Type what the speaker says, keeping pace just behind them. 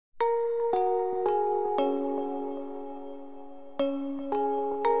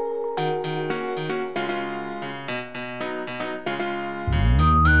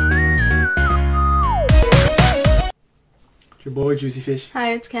boy JuicyFish.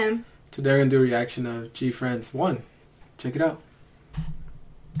 Hi, it's Cam. Today we're going to do a reaction of GFRIEND 1. Check it out.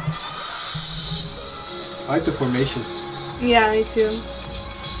 I like the formation. Yeah, me too.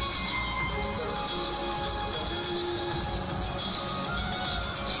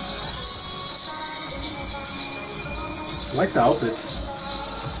 I like the outfits.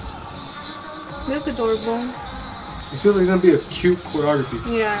 They look adorable. It feels like it's going to be a cute choreography.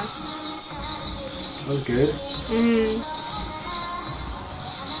 Yeah. That was good.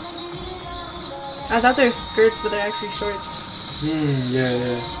 I thought they were skirts, but they're actually shorts.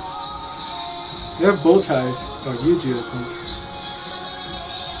 Yeah. They have bow ties. Oh, you do, I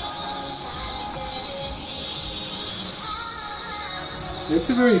think. It's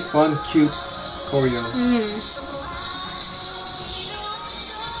a very fun, cute choreo.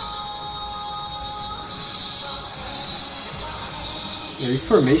 Yeah, these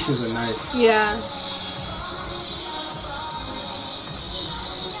formations are nice. Yeah.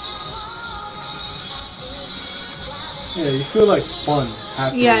 Yeah, you feel like fun,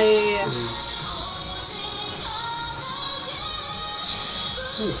 happy. Yeah.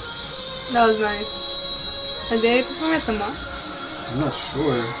 Ooh. That was nice. Are they performing at the mall? I'm not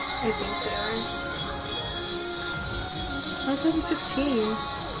sure. I think they are. Oh, 7:15.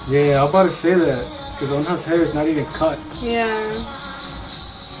 Yeah, I'm about to say that because Onha's hair is not even cut. Yeah.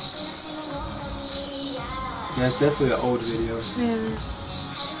 Yeah, it's definitely an old video. Yeah.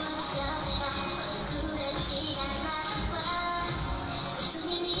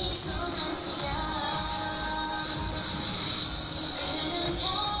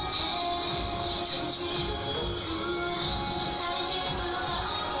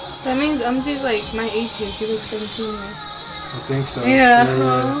 That means MJ's like my age here. She's like 17. I think so. Yeah.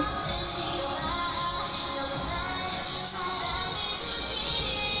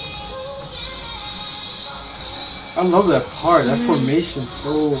 I love that part. That formation's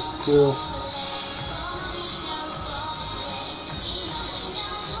so cool.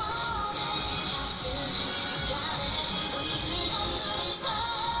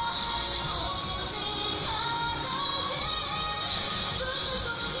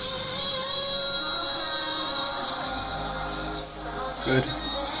 Good.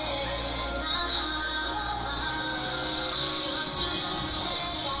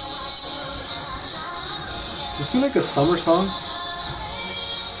 Does this feel like a summer song?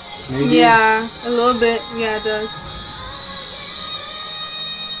 Maybe? Yeah, a little bit. Yeah, it does.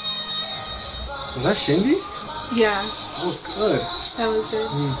 Was that Shindy? Yeah. That was good. That was good.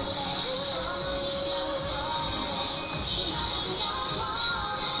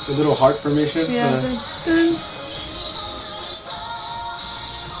 The little heart formation? Yeah. Dun.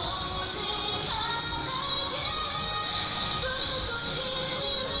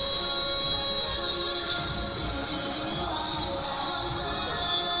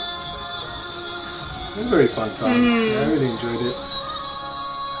 It was a very fun song. Yeah, I really enjoyed it.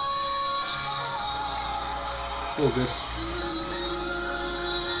 So good.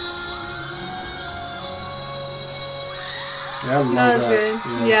 Yeah, I love that.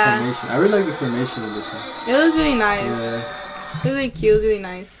 Good. Yeah. Formation. I really like the formation in this one. It was really nice. Yeah. It was really cute. It was really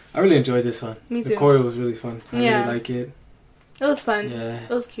nice. I really enjoyed this one. Me too. The choreo was really fun. I Yeah. really like it. It was fun. Yeah. It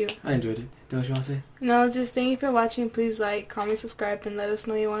was cute. I enjoyed it. Anything else you want to say? No, just thank you for watching. Please like, comment, subscribe, and let us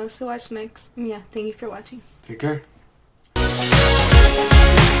know what you want us to watch next. And yeah, thank you for watching. Take care.